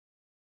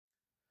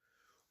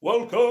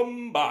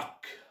Welcome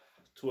back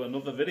to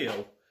another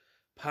video,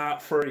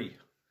 part 3.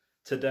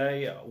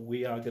 Today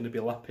we are going to be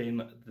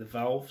lapping the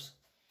valves,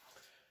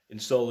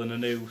 installing the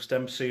new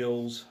stem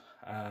seals.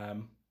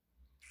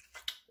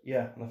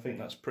 Yeah, and I think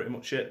that's pretty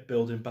much it.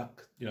 Building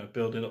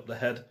up the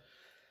head.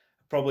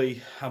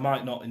 I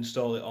might not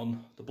install it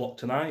on the block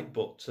tonight,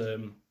 but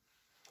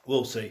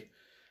we'll see.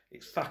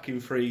 It's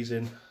fucking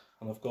freezing,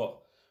 and I've got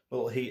a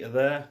little heater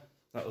there.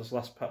 That was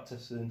last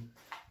practice in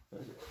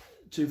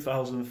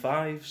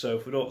 2005, so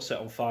if we don't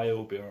set on fire,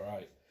 we'll be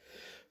alright.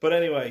 But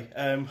anyway,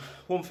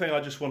 one thing I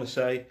just want to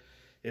say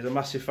is a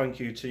massive thank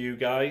you to you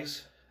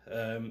guys.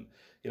 You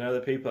know,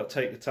 the people that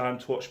take the time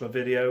to watch my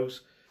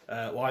videos,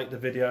 like the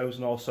videos,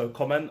 and also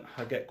comment.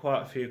 I get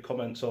quite a few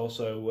comments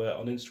also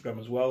on Instagram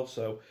as well,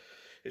 so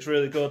it's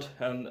really good.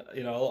 And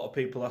you know, a lot of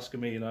people asking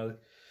me, you know,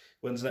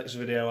 when's the next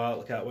video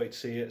out? I can't wait to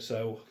see it.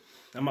 So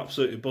I'm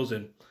absolutely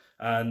buzzing,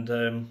 and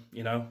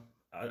you know,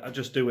 I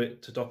just do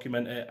it to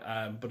document it,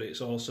 but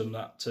it's awesome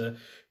that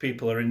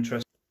people are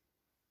interested.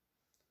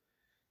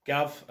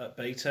 Gav at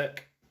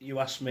Baytech, you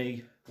asked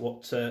me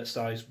what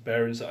size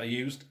bearings that I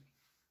used.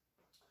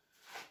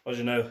 As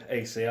you know,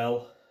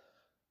 ACL,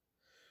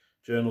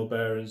 journal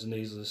bearings, and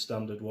these are the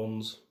standard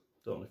ones.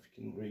 Don't know if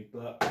you can read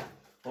that.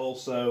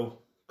 Also,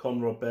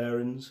 Conrod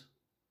bearings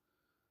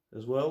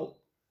as well,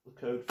 the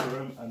code for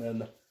them, and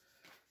then,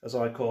 as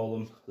I call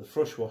them, the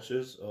thrush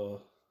washers, or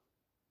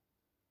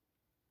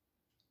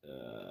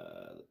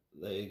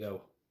there you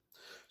go.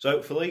 So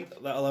hopefully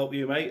that'll help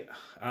you, mate,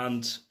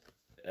 and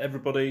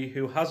everybody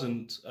who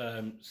hasn't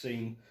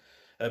seen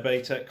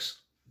Baytech's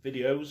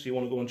videos, you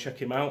want to go and check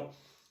him out.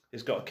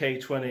 He's got a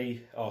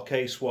K20 or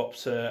K-swapped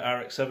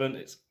RX-7.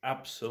 It's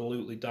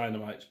absolutely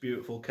dynamite. It's a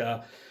beautiful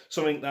car,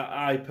 something that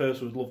I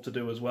personally would love to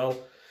do as well.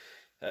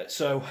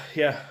 So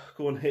yeah,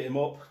 go and hit him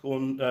up, go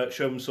and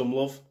show him some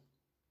love.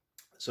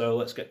 So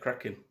let's get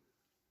cracking.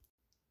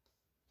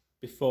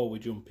 Before we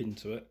jump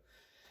into it,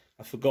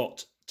 I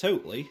forgot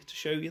totally to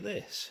show you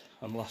this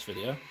on the last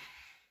video.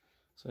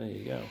 So there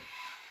you go.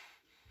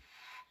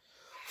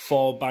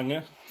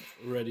 4-banger,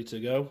 ready to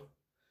go.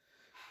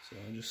 So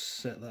I'll just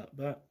set that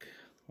back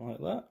like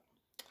that.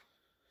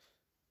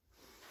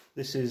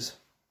 This is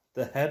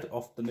the head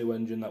off the new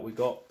engine that we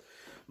got.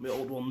 My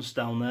old one's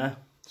down there,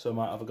 so I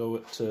might have a go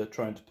at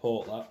trying to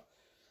port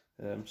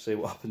that, see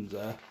what happens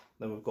there.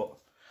 Then we've got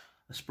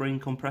a spring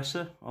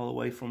compressor all the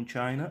way from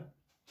China.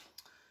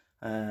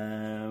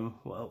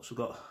 What else we've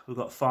got? We've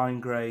got fine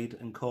grade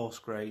and coarse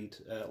grade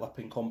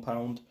lapping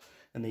compound,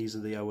 and these are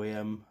the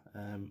OEM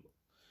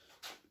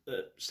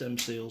stem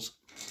seals.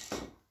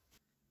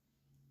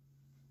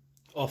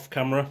 Off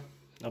camera,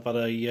 I've had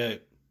a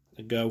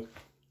go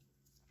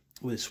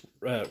with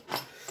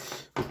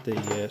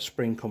the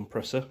spring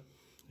compressor.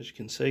 As you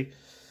can see,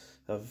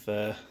 I've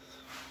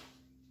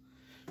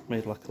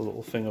made like a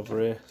little thing over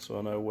here so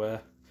I know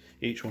where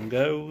each one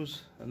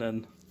goes, and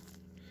then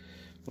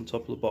on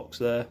top of the box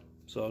there.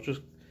 So I'll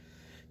just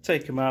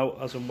take them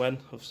out as and when.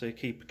 Obviously a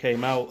keeper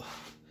came out.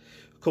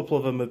 A couple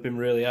of them have been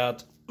really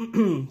hard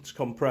to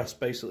compress.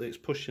 Basically it's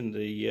pushing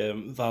the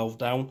valve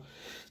down.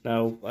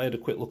 Now I had a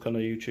quick look on a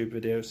YouTube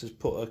video. It says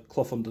put a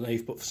cloth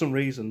underneath, but for some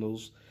reason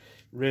those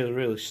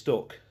really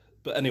stuck.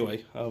 But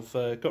anyway, I've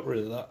got rid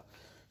of that.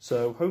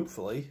 So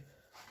hopefully,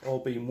 all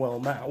being well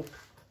now,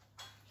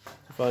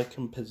 if I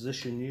can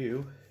position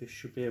you, you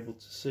should be able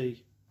to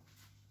see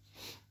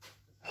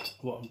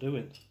what I'm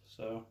doing.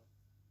 So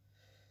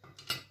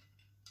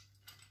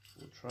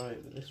we'll try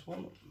it with this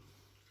one.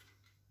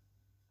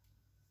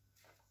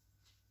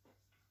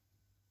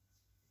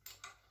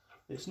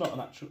 It's not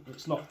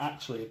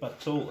actually a bad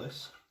tool,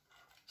 this.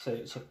 So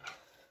it's I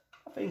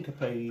think I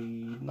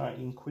paid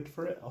 19 quid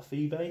for it off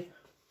eBay.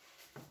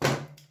 So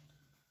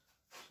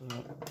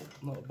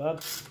not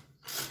bad.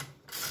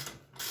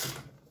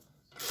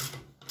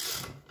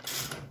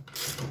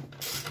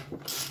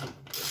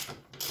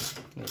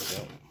 There we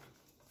go.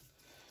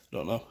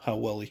 Don't know how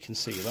well you can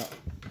see that.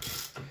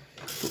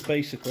 But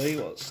basically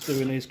what it's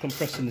doing is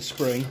compressing the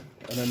spring,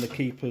 and then the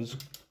keepers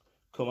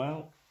come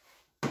out.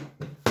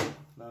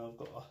 Now I've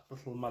got a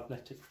little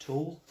magnetic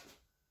tool.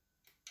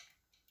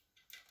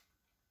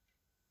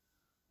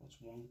 That's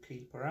one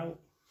keeper out.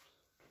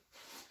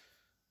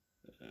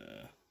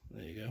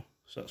 There you go.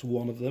 So that's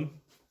one of them.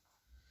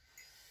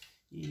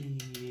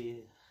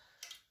 Yeah.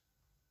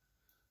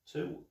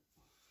 Two.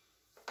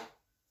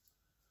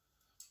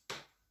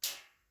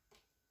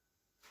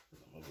 Put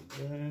them over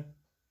there.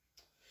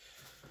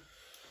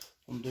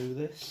 Undo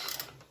this.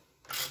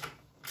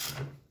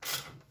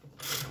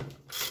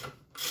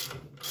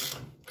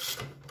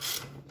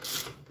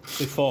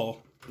 Before,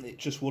 it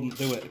just wouldn't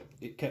do it.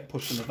 It kept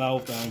pushing the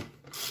valve down.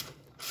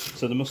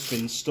 So there must have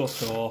been stuck,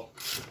 or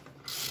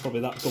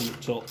probably that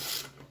gunked up.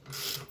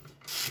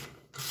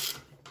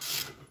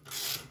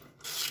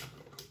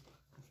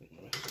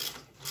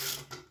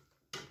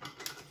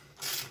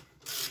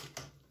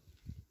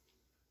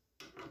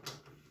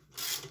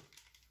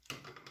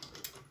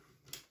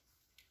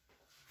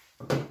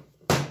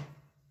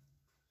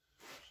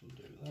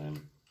 Undo them.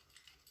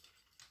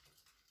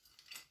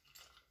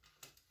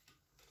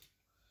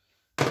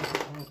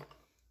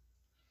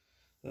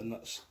 then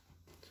that's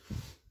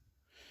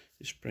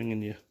your spring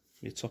and your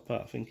top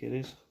out, I think it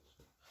is.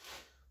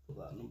 Put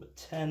that at number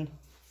 10.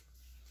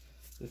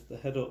 Lift the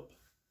head up,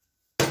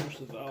 push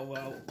the valve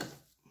out.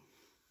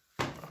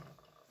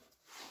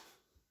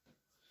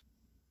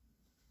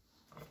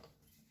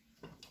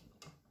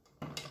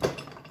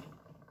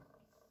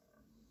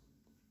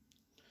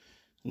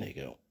 There you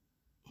go,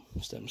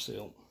 stem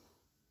seal.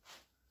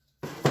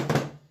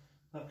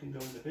 That can go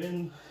in the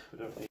bin. We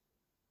don't need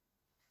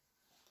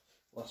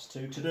last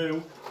two to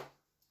do.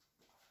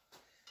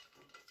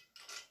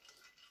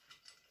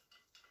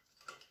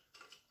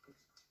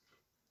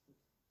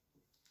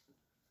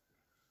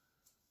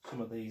 Some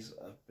of these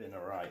have been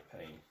a right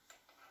pain.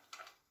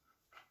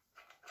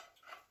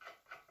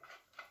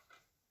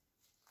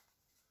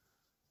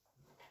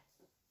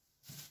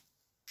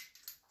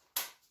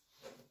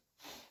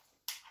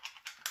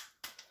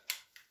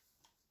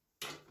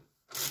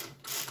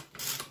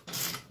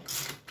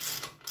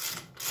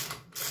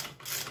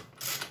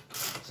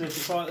 See, if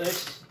it's like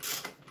this,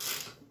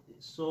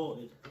 it's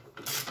sorted.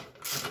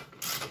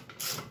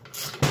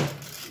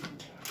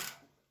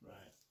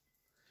 Right,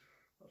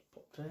 that's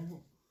popped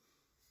out.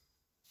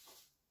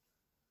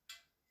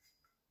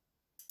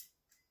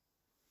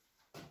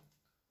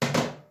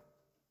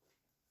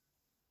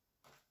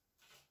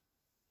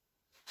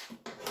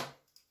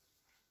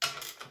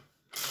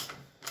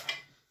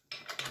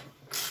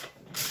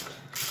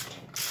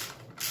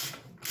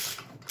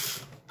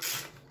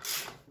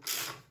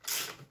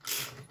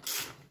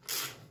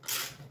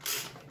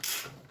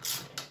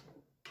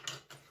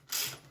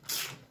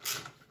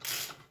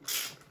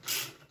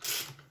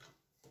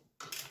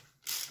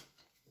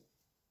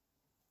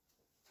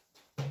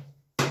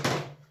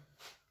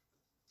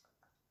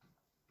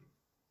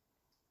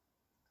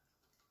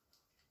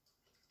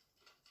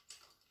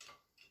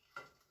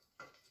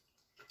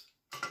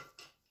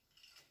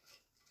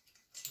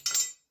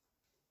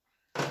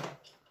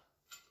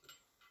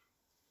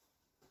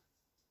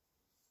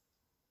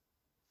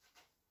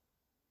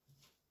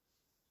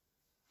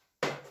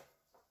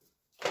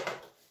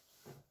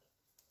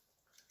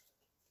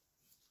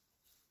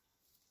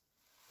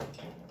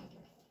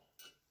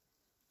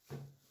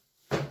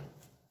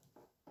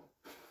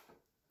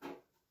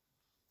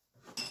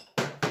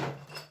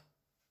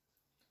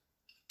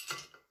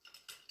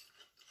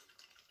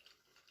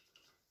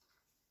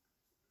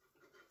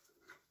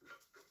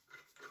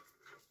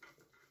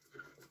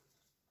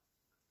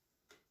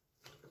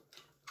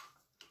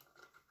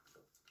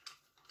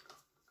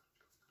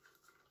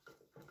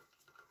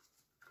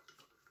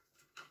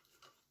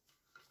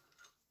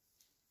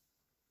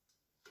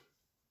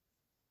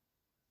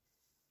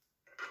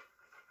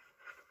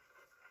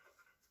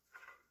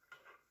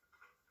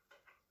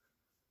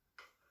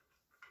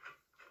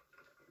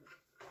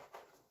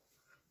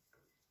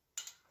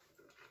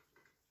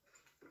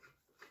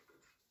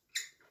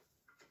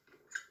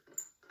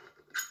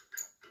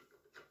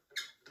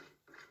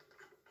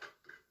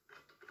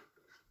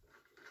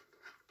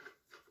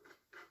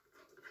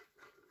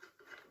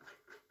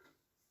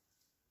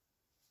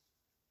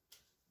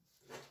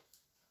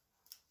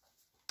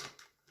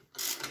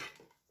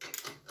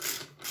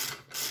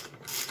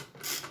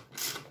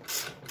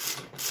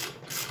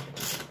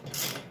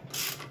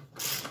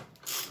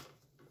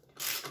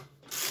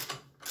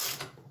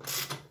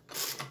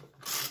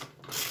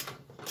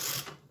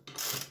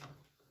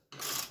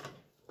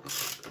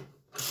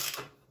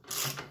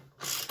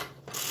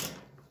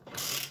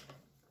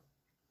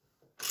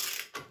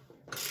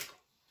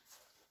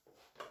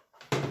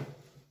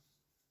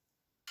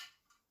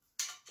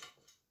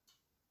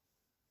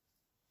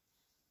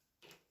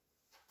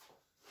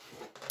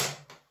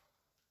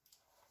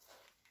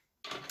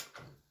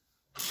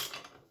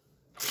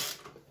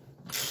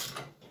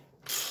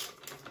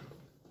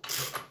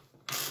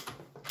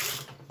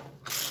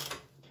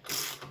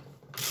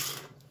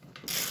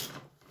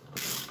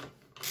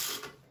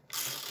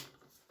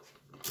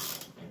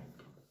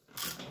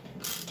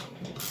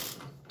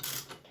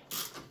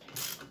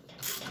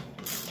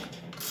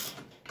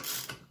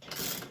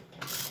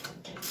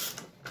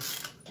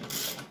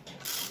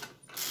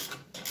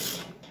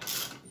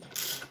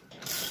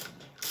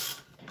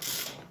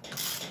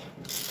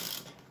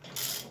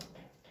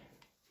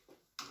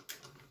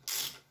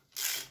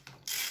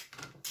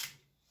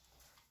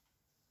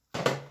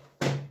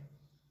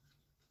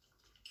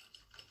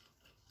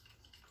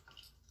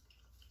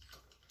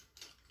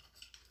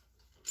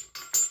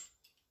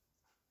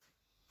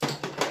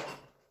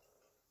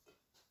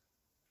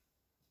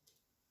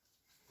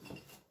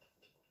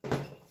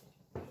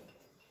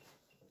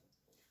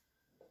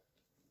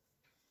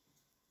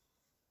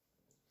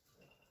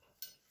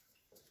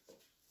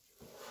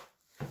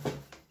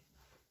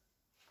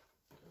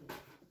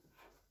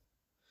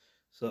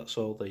 So that's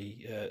all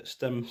the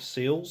stem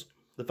seals,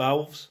 the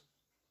valves,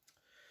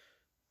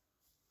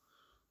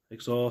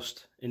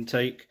 exhaust,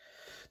 intake,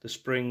 the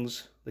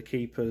springs, the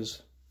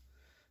keepers,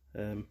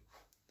 the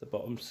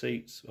bottom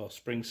seats or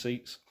spring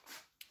seats.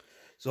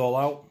 It's all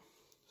out.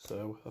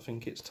 So I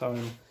think it's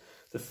time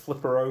to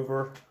flip her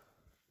over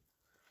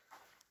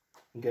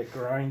and get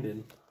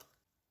grinding.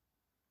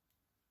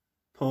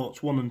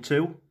 Ports 1 and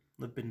 2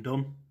 have been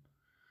done.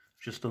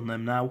 Just done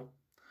them now.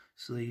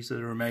 So these are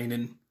the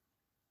remaining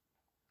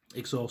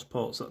exhaust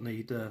ports that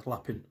need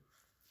lapping.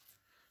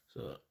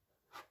 So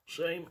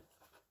same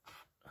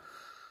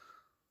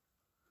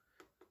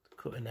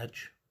cutting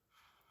edge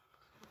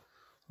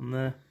on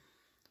there.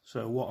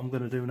 So what I'm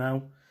going to do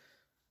now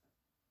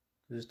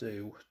is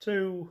do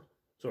 3,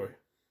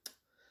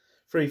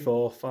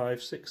 4,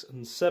 5, 6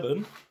 and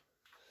 7.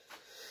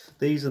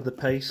 These are the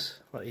pace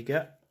that you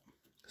get.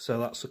 So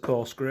that's the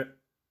coarse grit.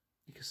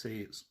 You can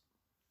see it's,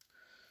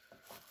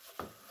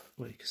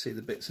 well, you can see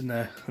the bits in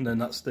there, and then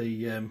that's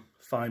the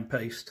fine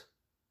paste.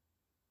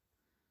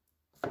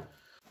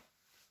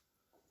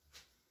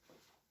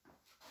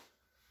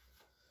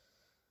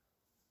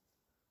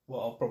 What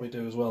I'll probably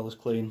do as well is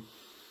clean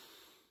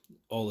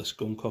all this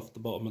gunk off the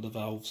bottom of the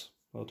valves.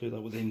 I'll do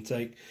that with the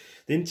intake.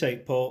 The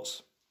intake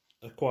ports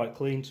are quite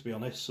clean, to be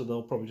honest, so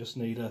they'll probably just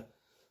need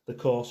the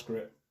coarse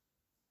grit.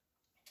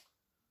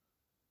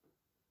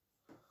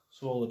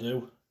 So all I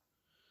do,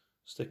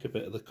 stick a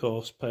bit of the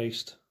coarse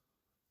paste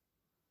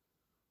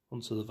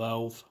onto the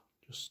valve,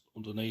 just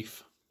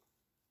underneath.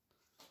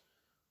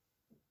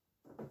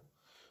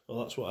 Well,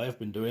 that's what I have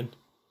been doing.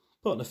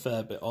 Putting a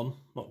fair bit on,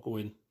 not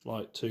going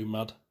like too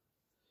mad.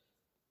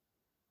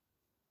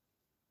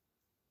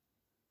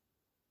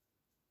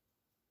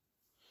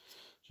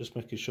 Just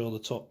making sure the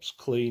top's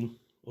clean,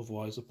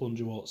 otherwise the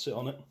plunger won't sit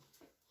on it.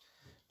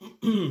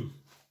 And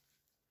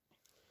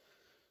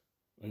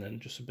then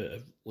just a bit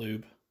of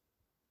lube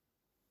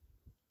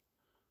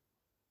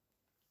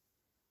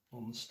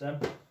on the stem.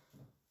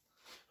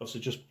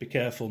 Obviously just be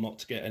careful not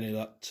to get any of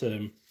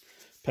that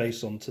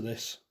paste onto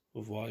this,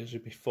 otherwise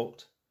you'd be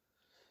fucked.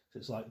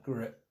 It's like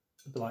grit,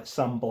 it'd be like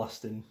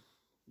sandblasting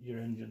your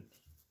engine.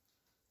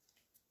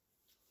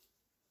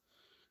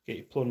 Get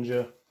your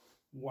plunger,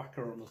 whack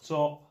her on the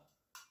top.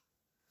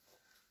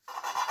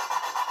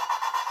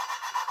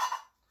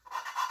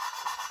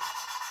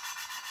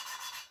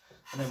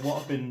 And then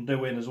what I've been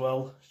doing as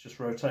well is just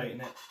rotating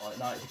it like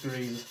 90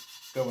 degrees,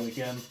 going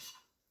again.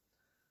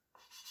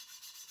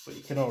 But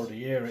you can already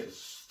hear it,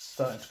 it's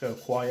starting to go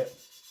quiet.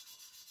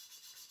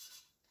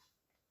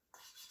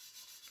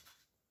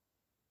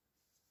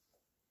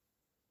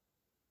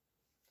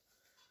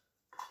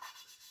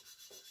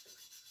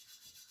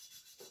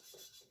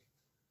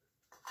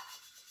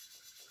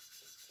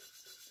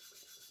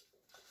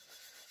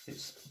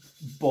 It's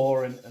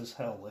boring as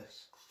hell,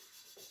 this.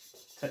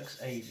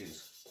 Takes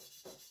ages.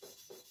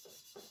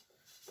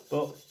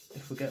 But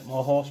if we get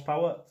more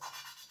horsepower,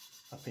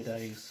 happy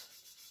days.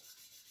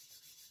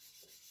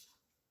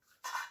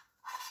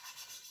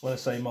 When I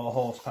say more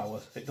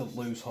horsepower, it doesn't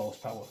lose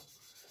horsepower.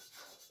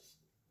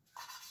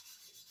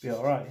 Be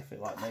alright if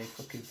it like made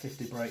fucking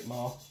 50 brake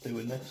more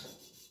doing this.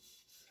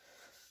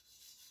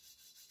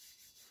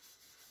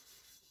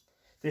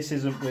 This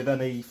isn't with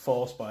any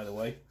force, by the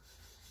way.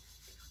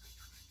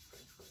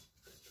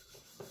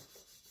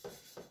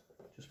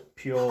 Just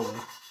purely,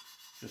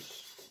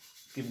 just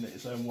giving it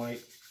its own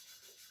weight.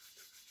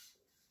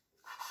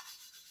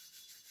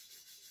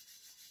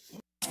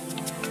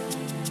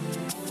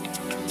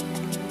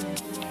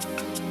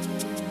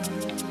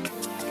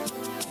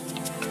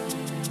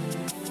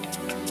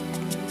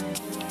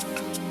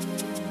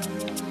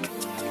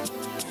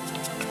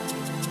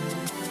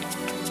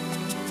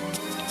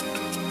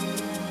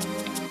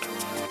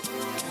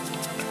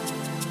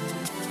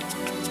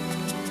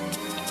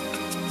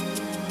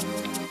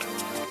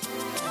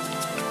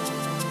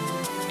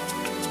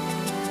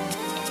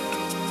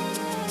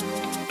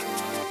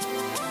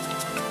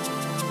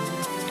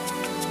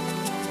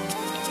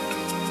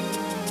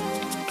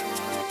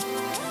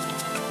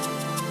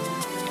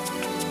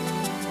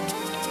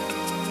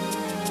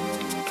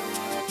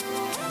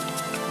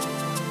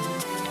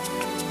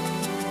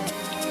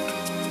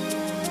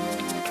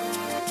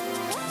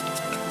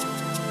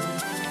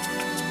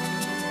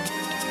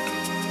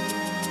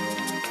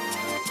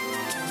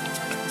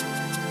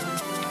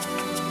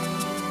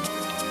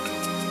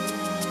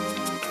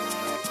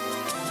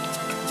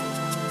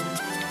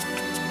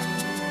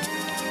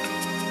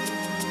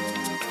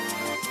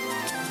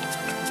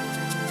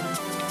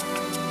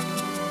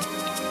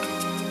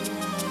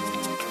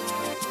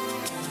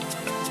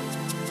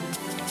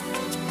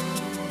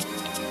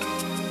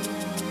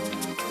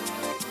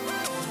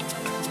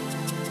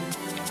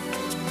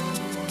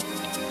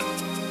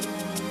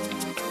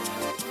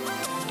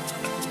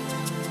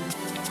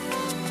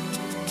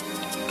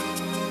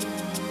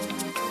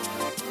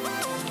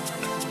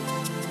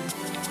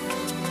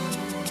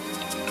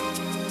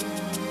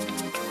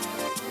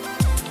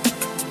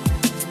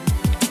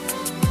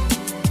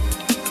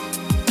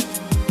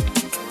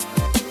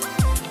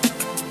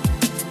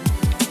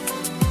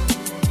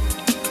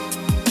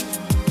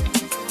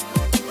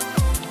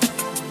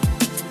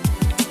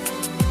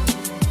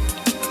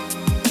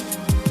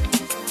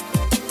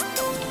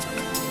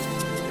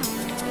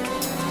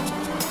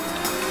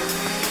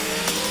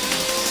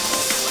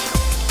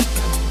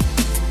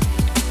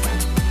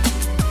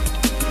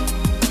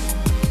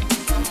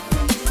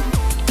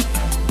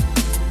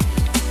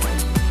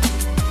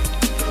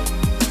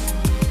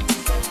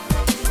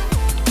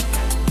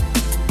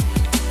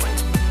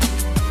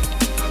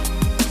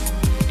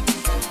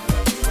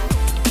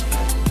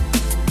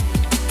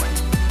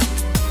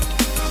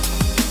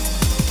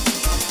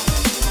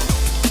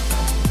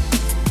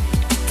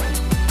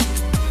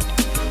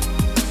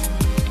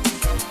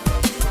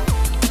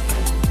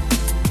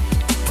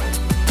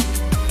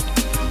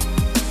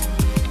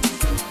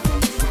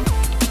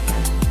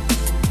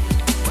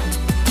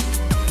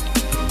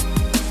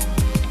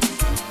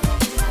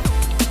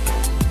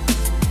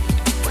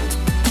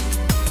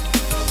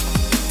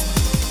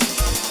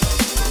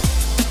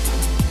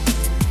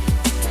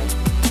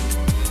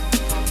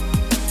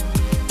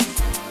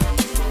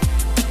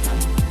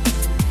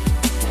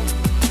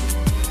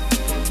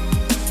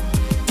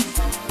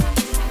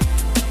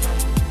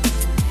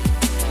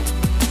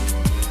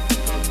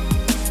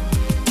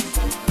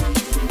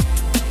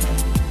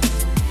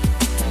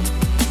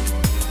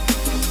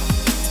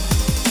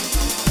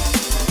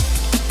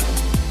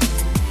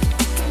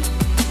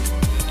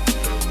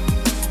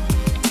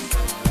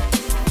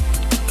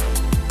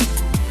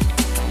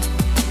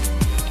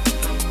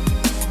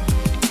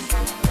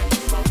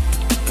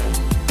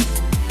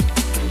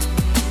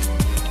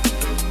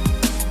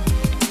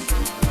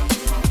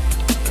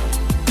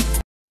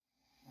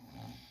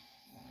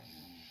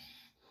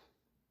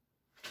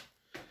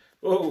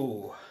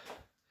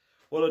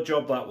 a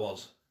job that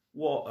was.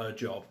 What a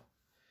job.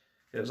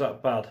 It was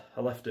that bad.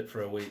 I left it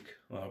for a week,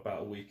 well,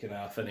 about a week and a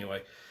half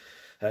anyway.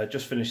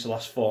 Just finished the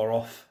last 4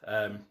 off.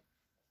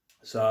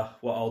 So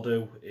what I'll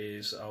do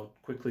is I'll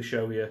quickly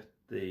show you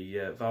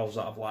the valves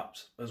that I've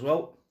lapped as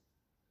well.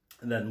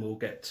 And then we'll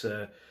get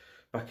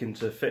back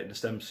into fitting the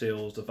stem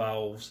seals, the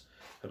valves,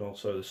 and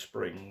also the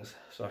springs.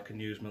 So I can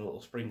use my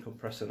little spring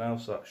compressor now,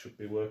 so that should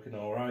be working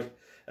all right.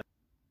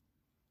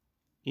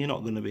 You're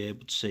not going to be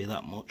able to see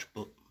that much,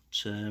 but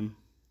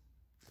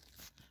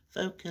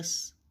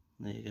focus.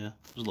 There you go.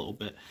 There's a little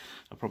bit.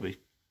 I'll probably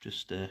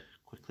just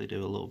quickly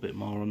do a little bit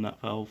more on that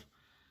valve.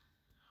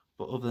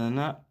 But other than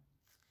that,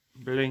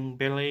 bling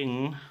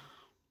bling.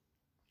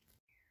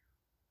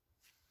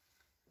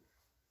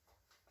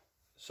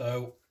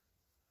 So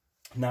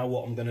now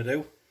what I'm going to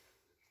do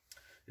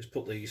is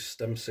put these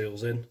stem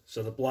seals in.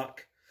 So the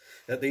black,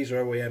 these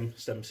are OEM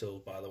stem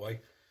seals, by the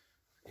way,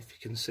 if you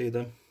can see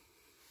them.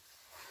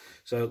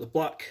 So the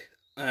black,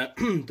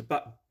 the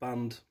back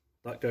band,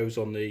 that goes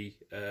on the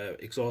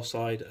exhaust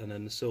side, and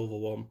then the silver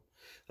one,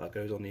 that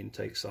goes on the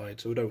intake side.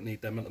 So we don't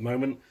need them at the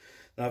moment.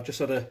 Now I've just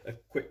had a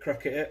quick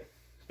crack at it.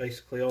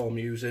 Basically all I'm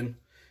using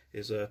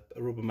is a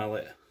rubber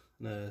mallet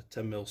and a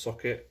 10mm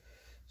socket.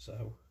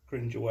 So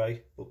cringe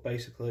away, but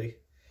basically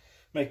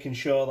making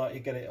sure that you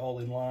get it all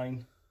in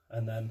line,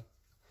 and then,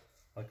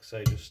 like I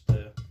say, just give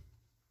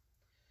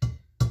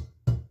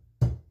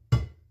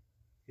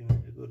it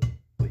a good,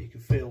 but you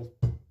can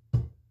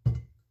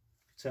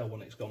tell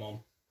when it's gone on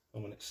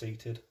and when it's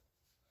seated.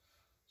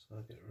 So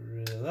I'll get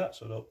rid of that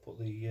so I don't put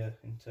the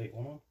intake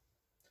one on.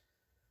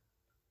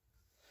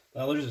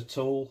 Now there is a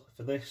tool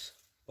for this,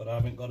 but I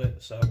haven't got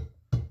it, so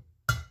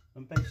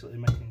I'm basically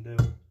making do.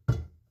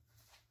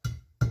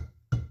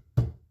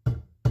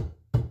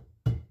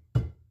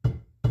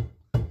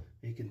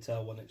 You can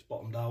tell when it's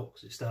bottomed out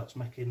because it starts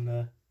making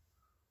a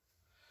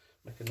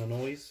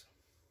noise.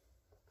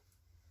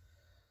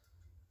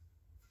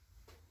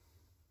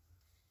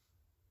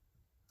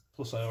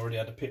 Plus I already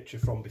had a picture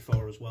from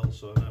before as well,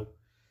 so I know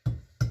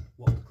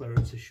what the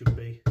clearances should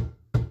be.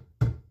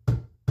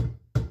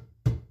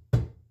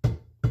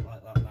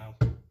 Like that now,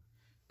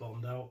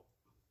 bottomed out.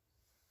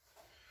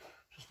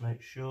 Just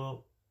make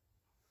sure.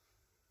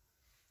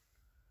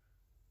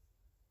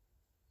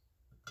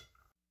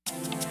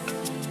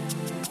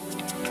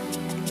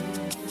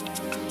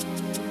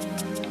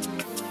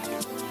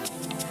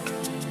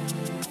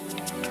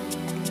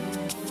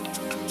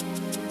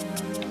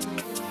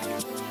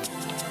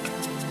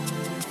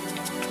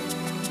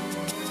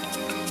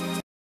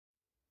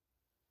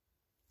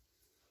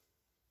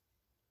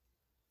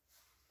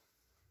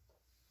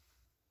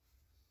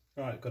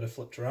 Right, got it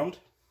flipped around.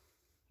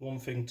 One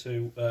thing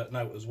to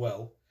note as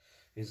well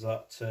is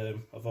that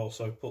I've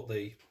also put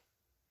the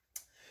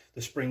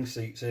spring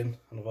seats in,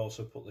 and I've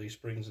also put these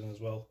springs in as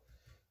well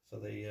for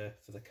the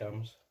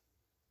cams.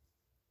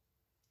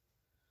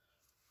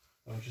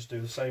 I'll just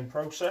do the same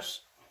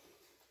process.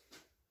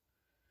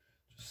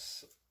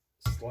 Just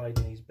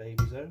sliding these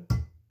babies in.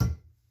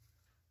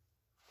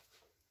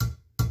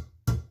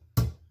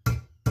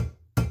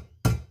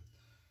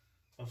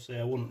 Obviously,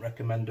 I wouldn't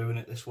recommend doing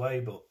it this way,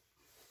 but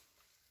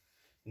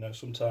you know,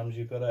 sometimes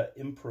you've got to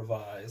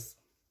improvise.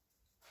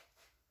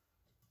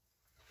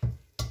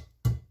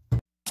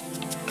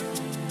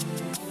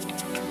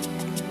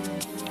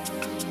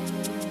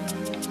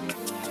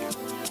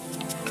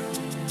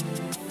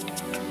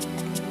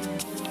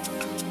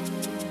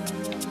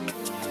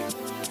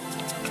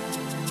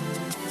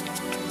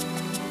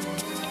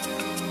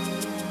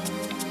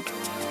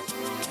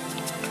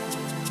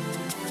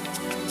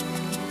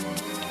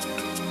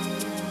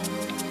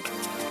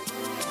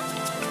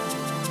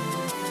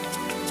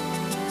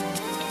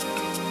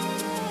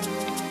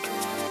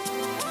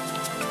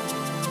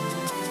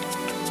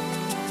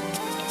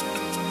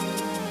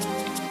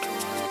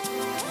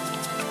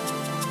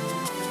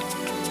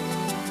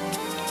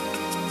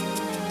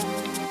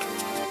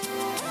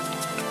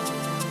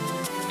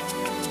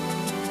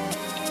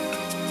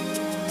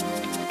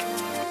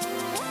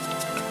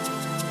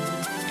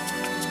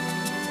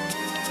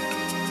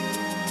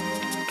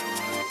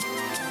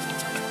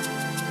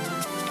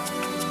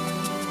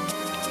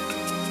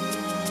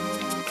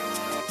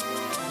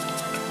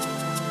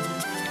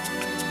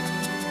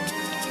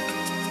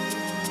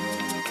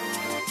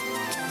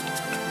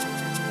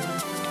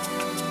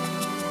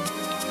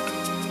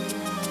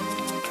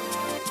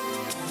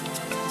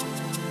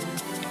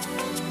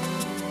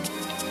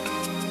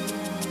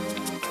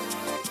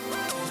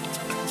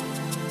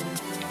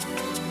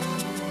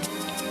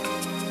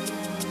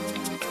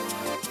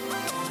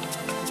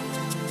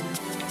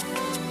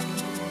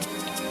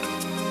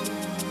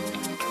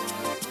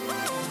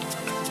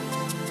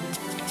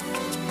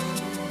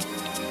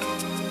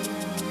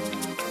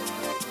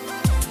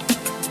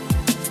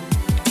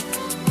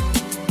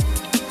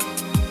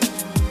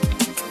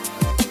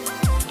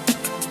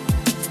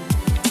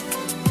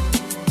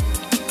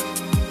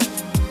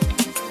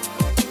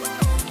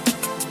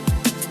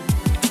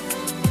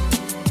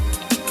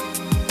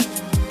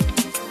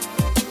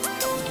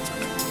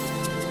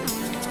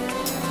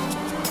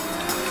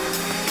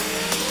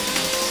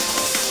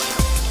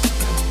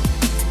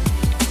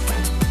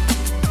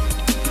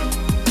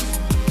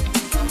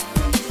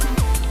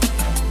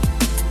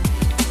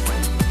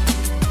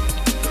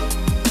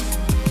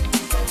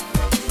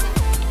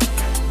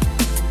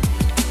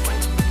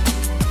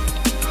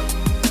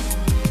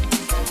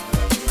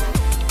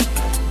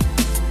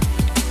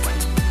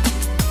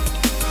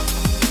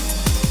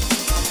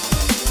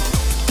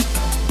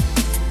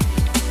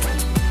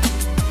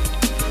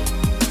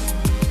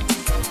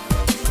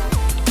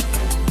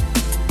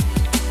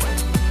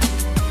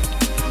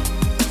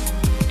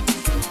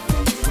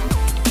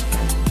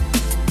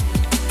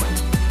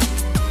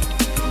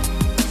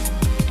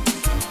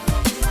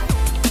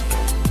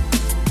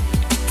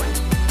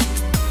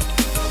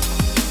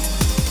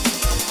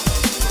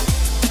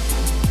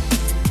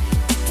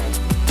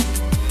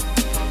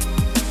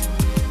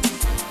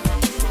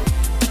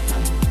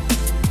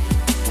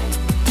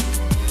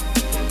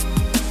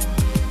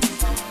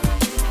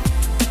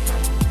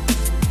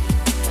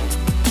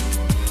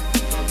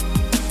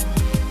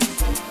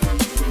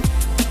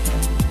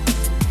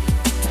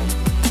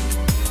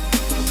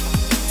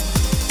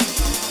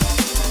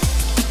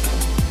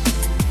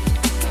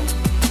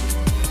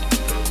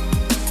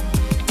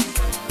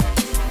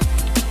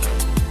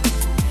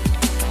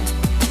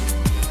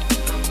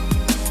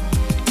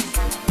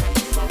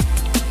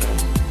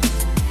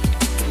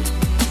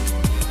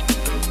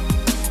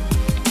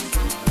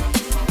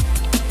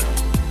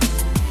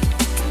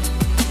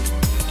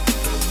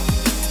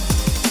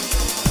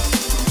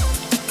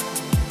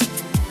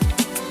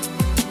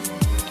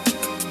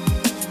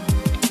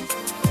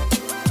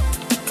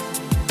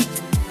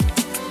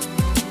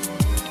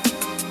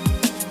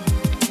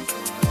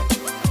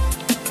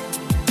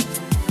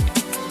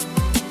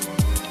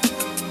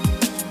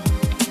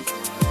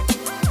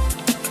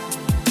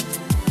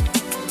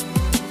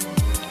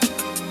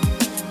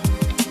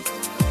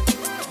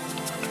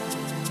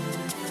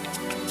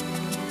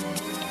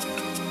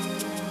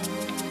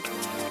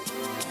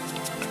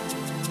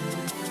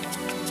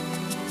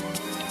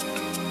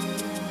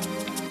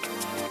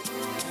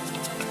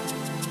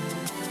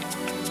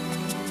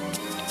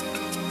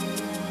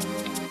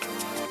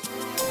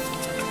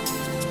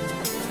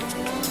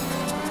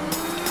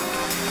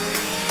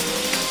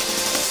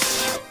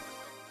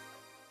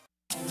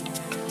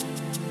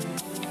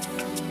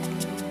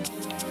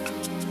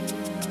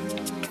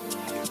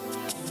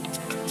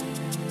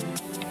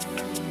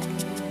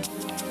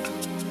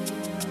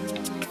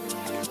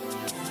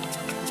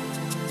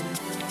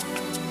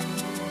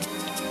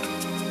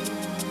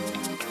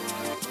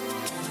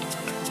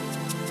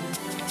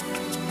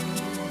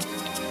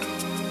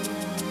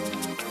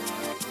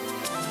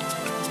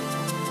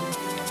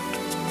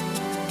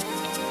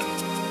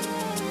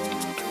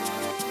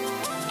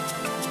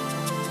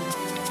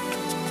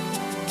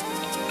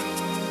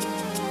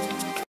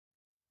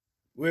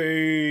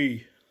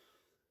 Whee!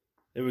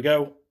 Here we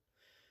go.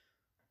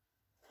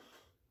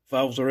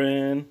 Valves are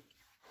in,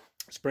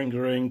 springs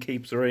are in,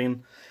 keeps are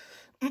in.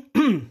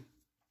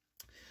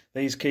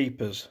 These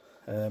keepers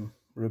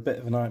were a bit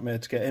of a nightmare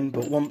to get in,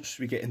 but once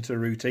we get into a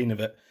routine of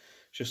it,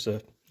 it's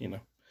just you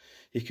know,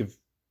 you can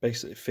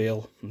basically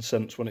feel and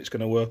sense when it's going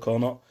to work or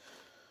not.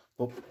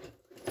 But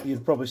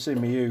you've probably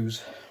seen me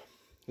use,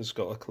 it's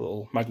got like a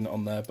little magnet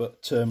on there,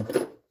 but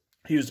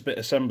used a bit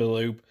of assembly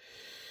lube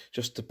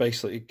just to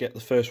basically get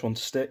the first one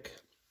to stick,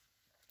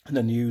 and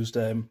then used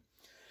you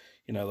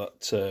know,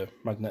 that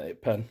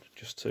magnetic pen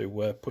just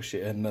to push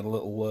it in, and then a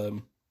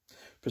little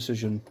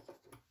precision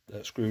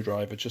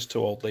screwdriver just to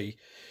hold the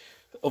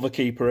other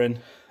keeper in.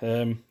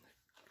 It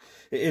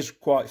is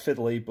quite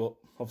fiddly, but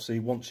obviously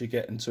once you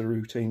get into a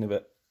routine of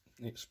it,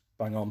 it's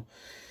bang on.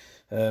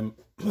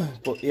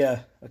 But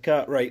yeah, I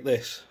can't rate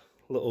this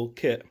little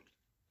kit,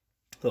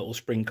 little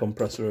spring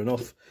compressor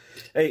enough.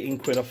 18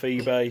 quid off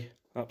eBay,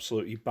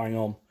 absolutely bang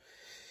on.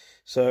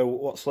 So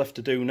what's left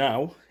to do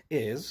now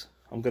is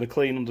I'm going to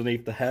clean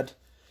underneath the head,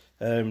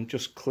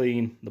 just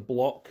clean the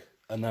block,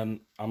 and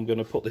then I'm going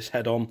to put this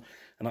head on,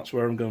 and that's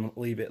where I'm going to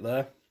leave it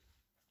there.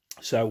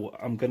 So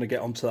I'm going to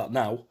get onto that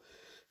now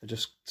and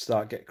just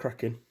start get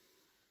cracking.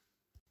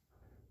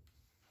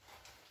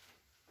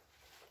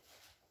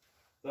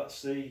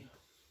 That's the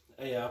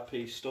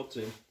ARP studs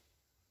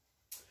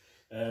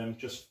in.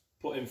 Just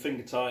put in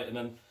finger tight, and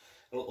then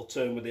a little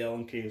turn with the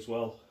Allen key as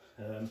well.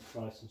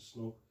 Nice and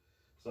snug.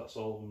 So that's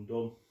all of them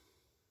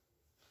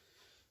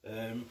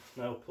done.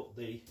 Now put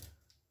the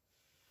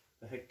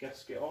head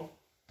gasket on.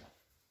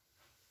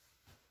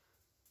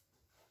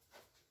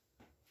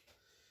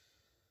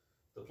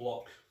 The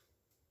block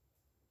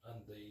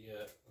and the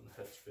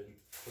head's been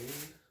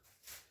cleaned.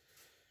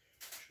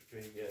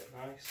 Should be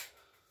nice.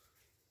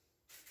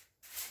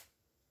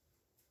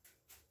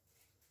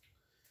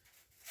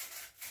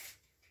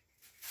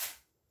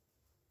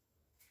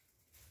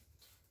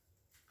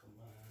 Come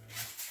on,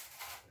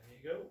 there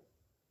you go.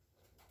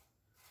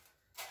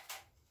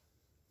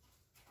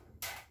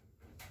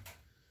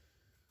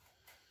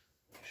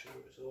 Make sure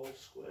it's all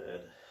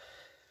squared.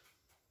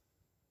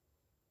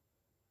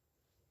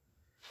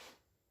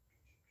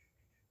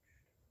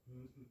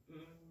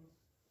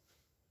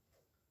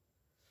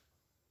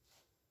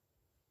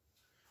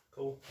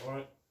 Cool,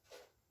 alright.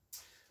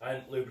 I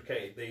haven't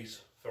lubricated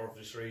these for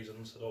obvious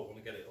reasons. I don't want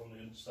to get it on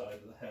the inside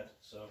of the head,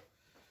 so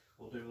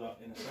we'll do that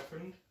in a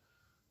second.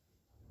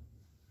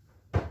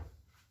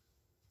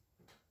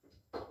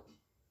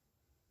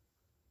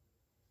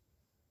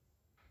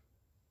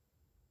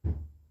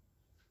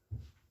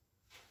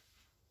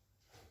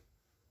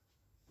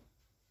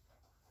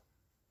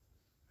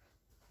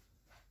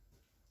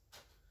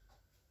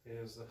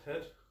 Here's the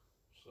head,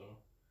 so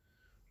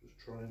just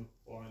try and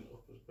line it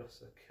up as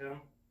best I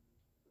can.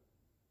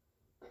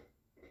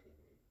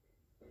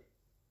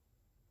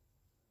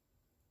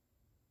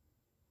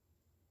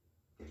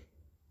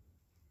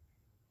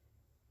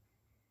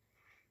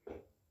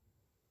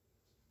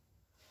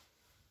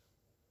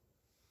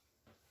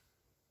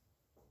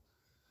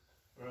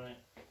 Right,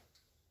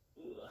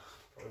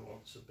 probably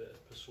wants a bit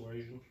of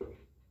persuasion.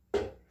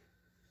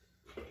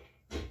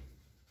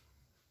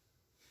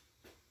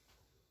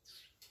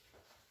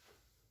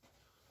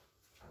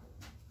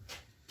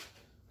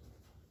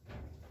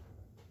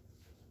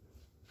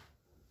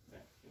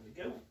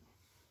 Go.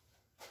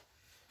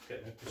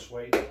 Get me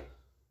persuaded.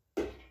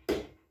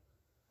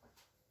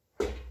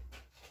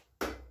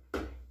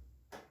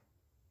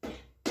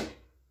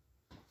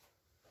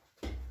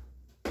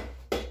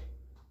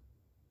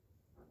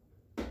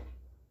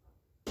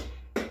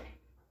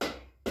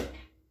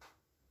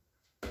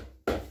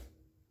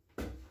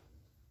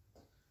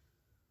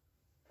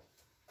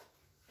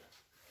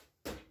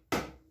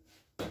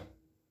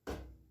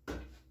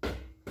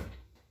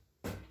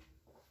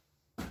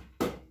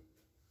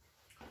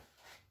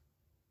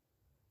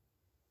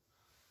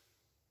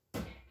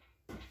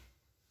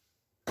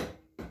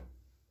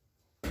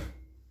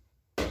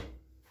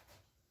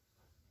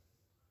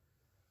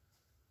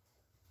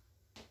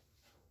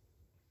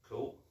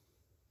 Cool.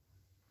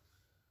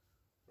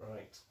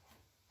 Right.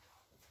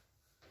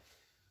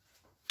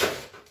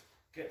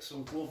 Get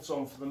some gloves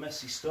on for the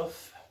messy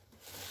stuff.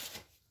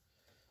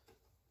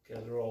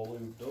 Get her all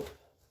lubed up.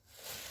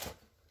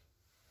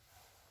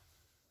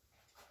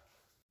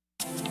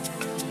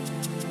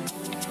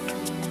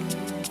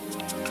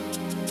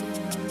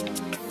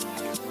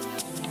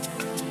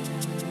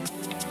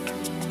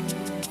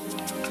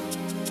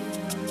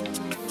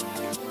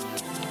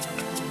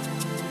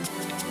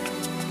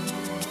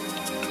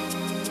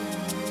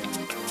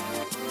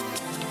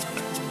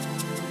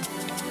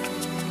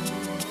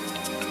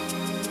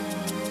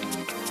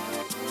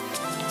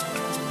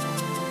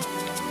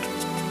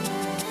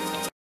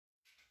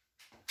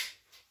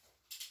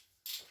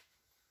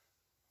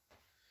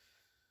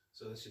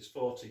 So this is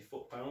 40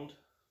 foot-pound.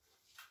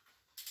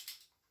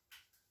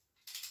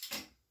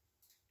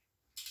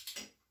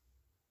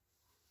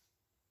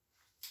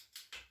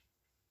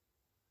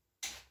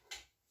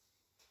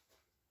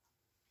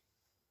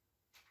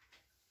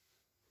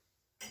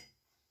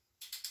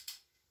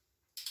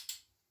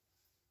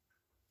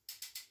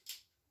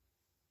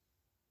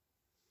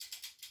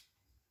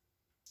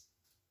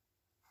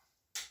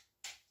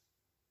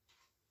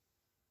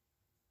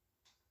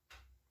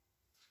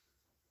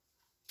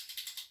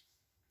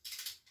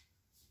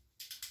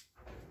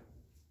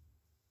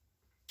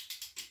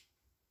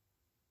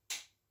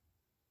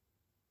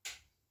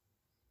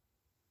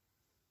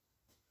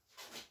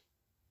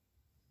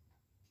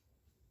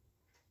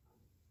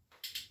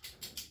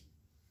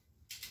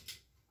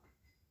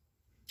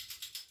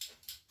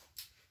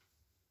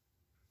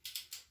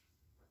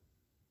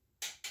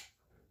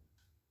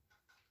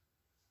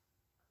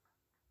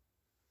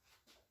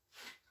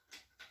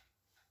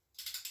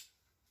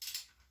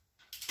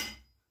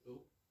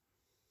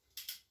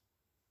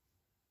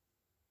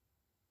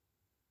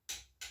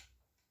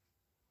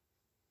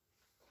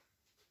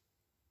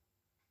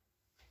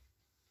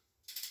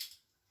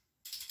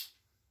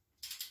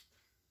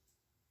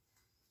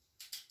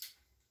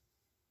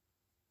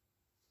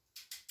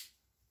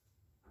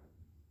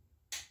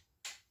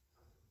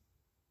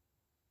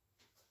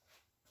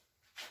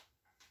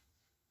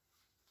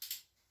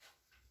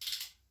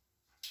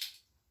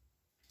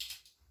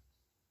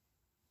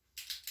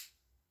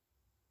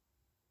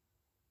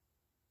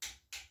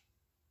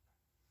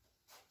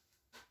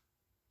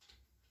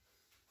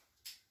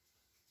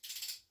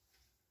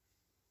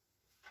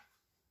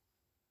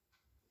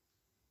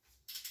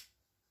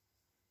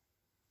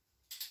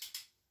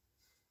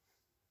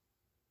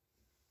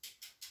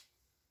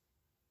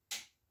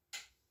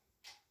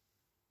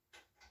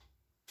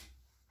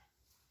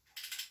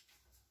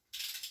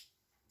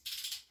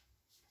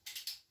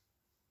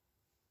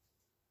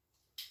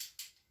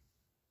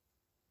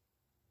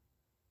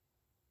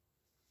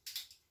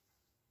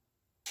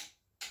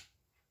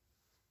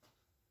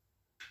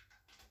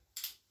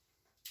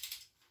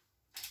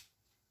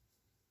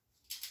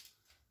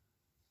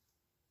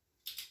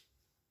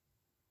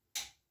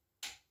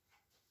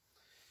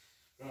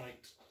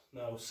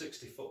 now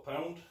 60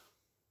 foot-pound.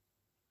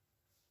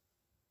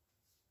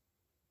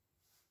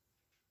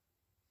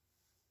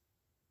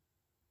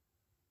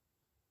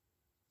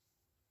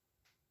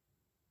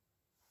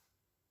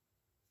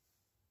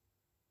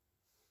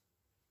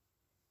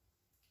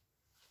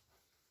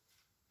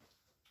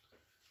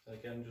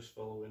 Again, just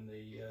following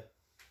the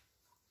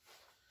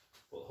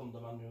what the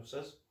Honda manual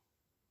says.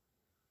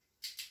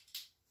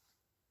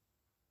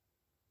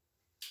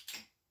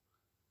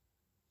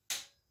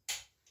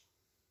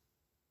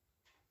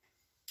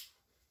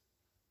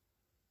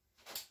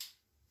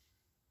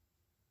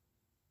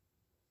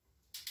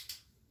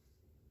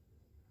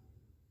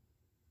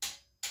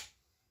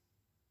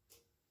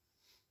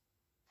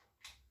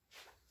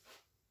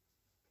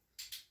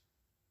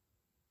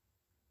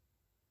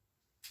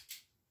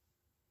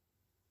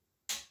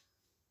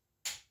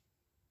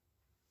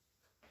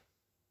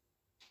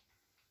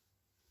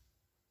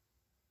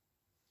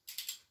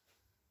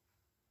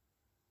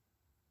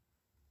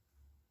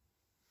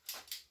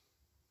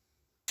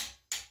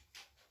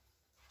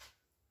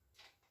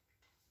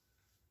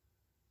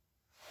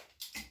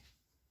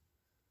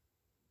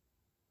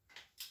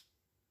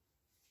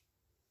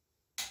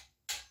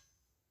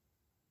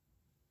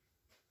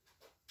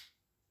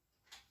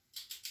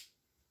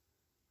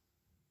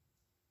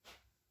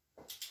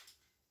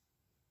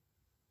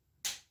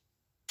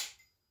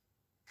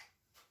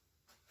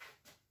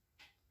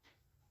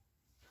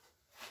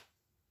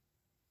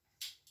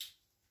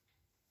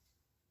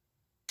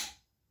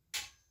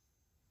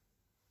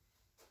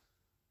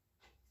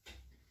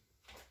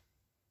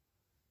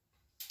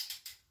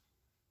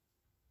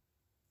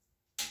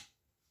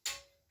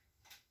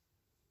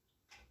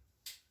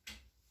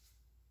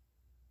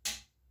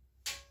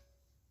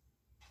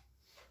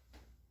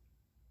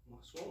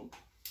 Last one.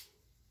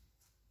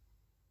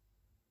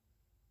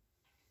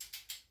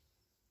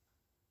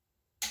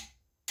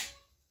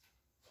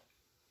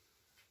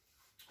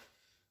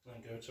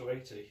 Then go to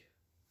 80.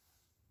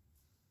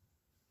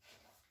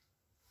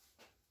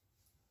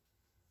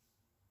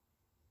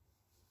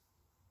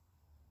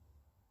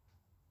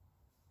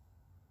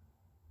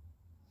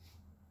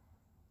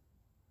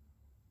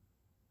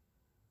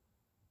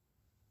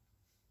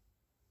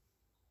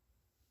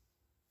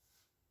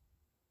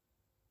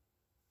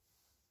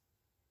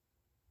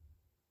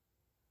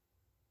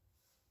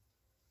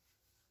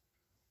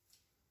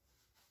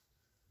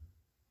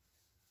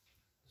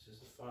 This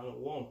is the final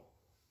one.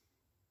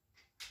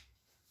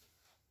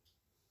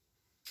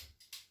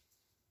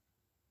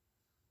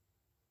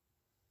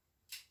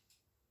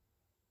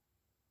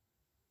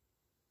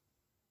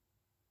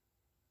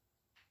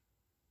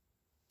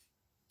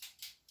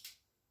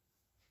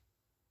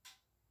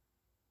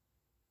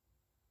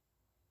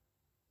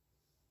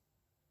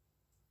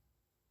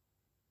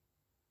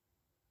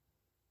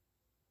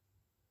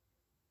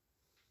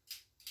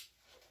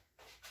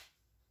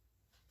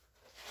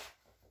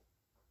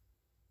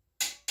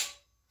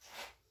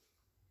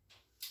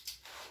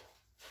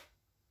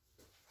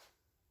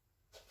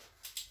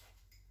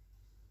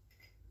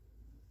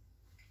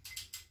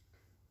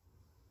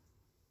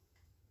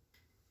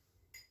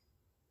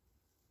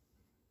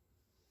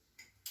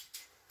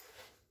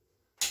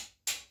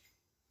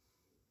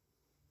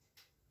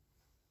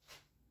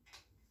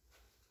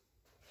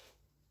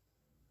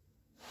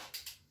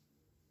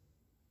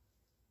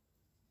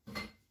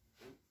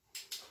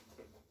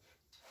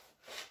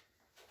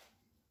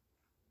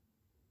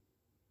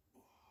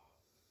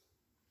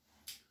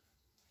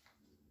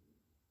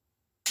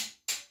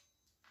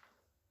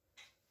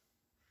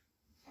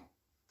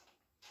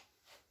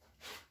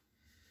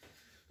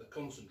 The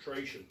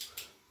concentration.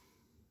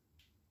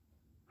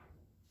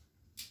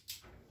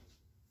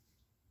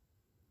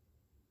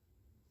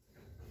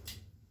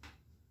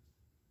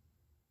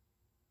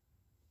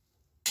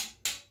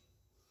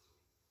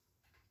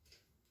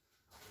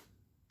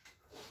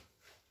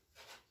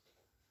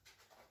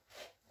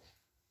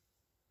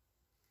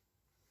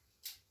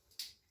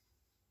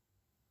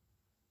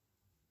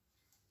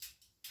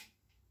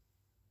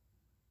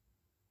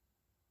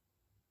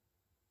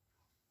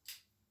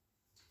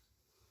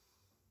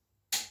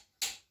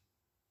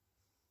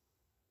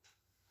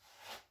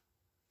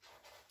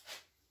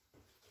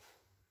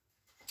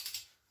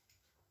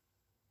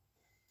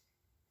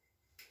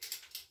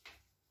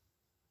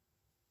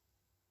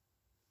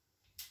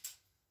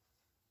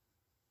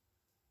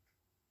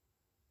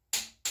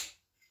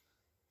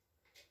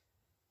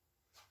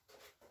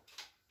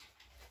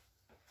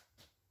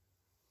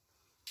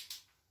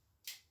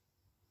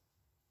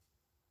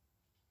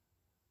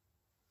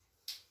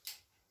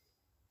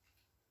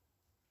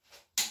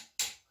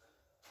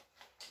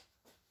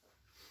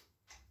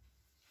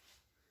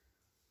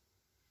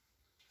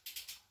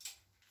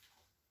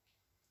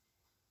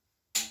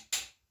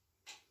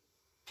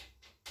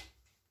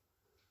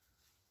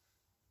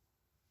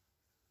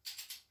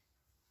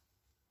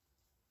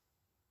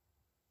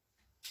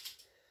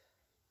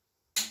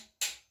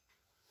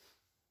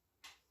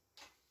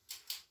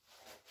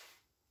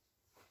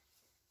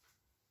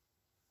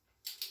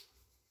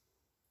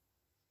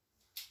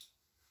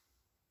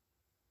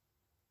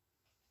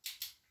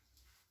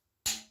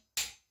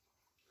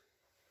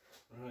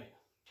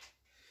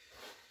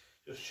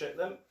 just check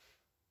them.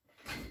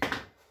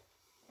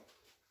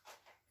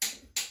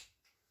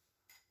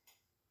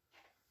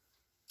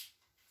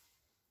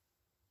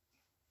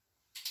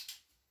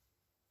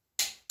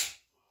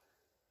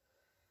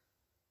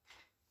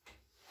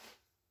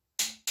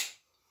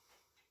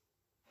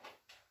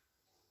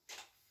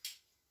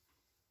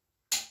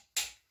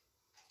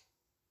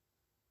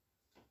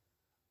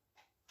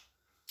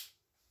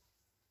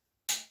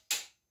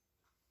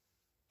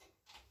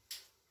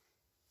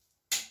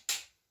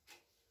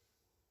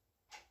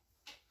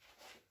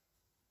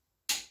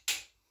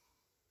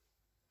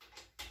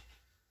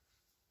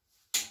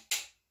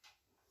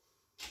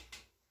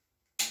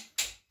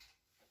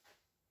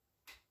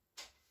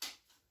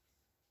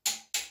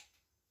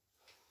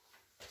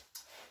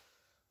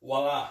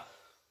 Voila,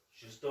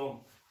 she's done.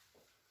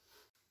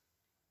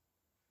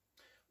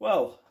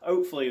 Well,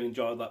 hopefully you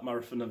enjoyed that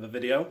marathon of a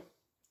video.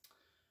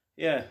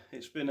 Yeah,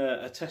 it's been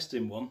a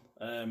testing one,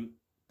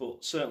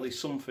 but certainly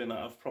something that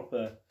I've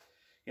proper,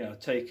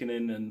 taken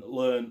in and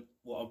learned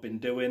what I've been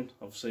doing.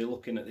 Obviously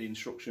looking at the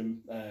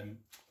instruction,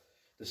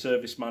 the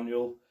service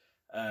manual.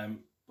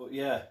 But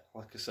yeah,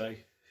 like I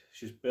say,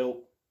 she's built.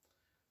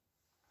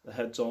 The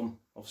head's on.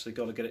 Obviously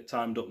got to get it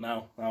timed up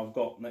now. I've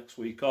got next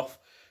week off,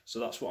 so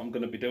that's what I'm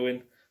going to be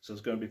doing. So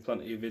there's going to be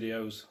plenty of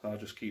videos. I'll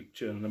just keep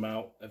churning them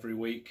out every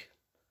week.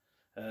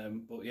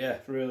 But yeah,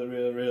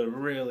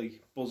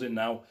 really buzzing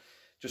now.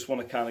 Just want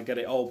to kind of get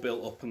it all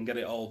built up and get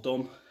it all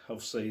done.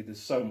 Obviously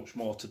there's so much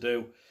more to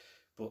do,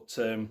 but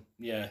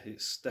yeah,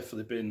 it's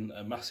definitely been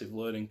a massive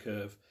learning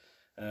curve,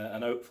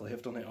 and hopefully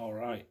I've done it all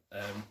right.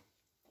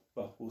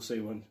 Well, we'll see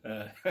when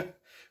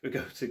we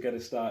go to get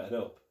it started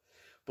up.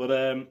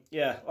 But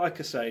yeah,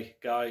 like I say,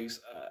 guys,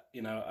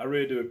 I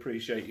really do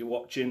appreciate you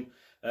watching.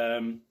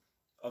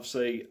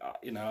 Obviously,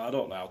 I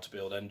don't know how to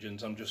build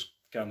engines. I'm just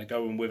kind of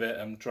going with it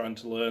and trying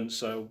to learn.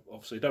 So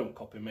obviously don't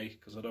copy me,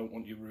 because I don't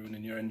want you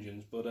ruining your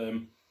engines. But,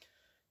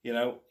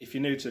 if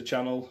you're new to the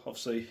channel,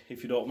 obviously,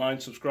 if you don't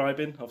mind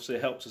subscribing, obviously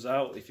it helps us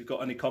out. If you've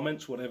got any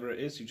comments, whatever it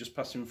is, you just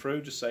pass them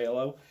through, just say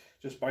hello,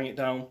 just bang it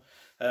down.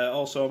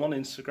 Also, I'm on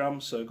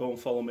Instagram, so go and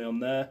follow me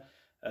on there.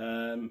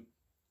 And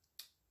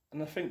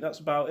I think that's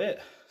about it.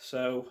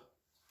 So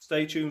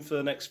stay tuned for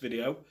the next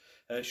video.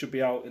 It should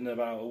be out in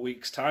about a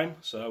week's time.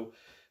 So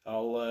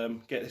I'll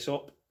get this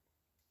up,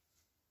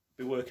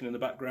 be working in the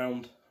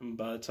background, and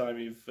by the time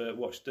you've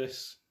watched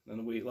this, then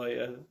a week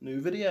later,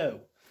 new video.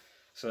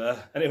 So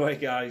anyway,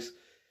 guys,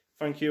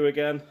 thank you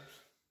again.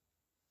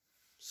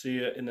 See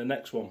you in the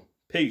next one.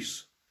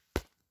 Peace.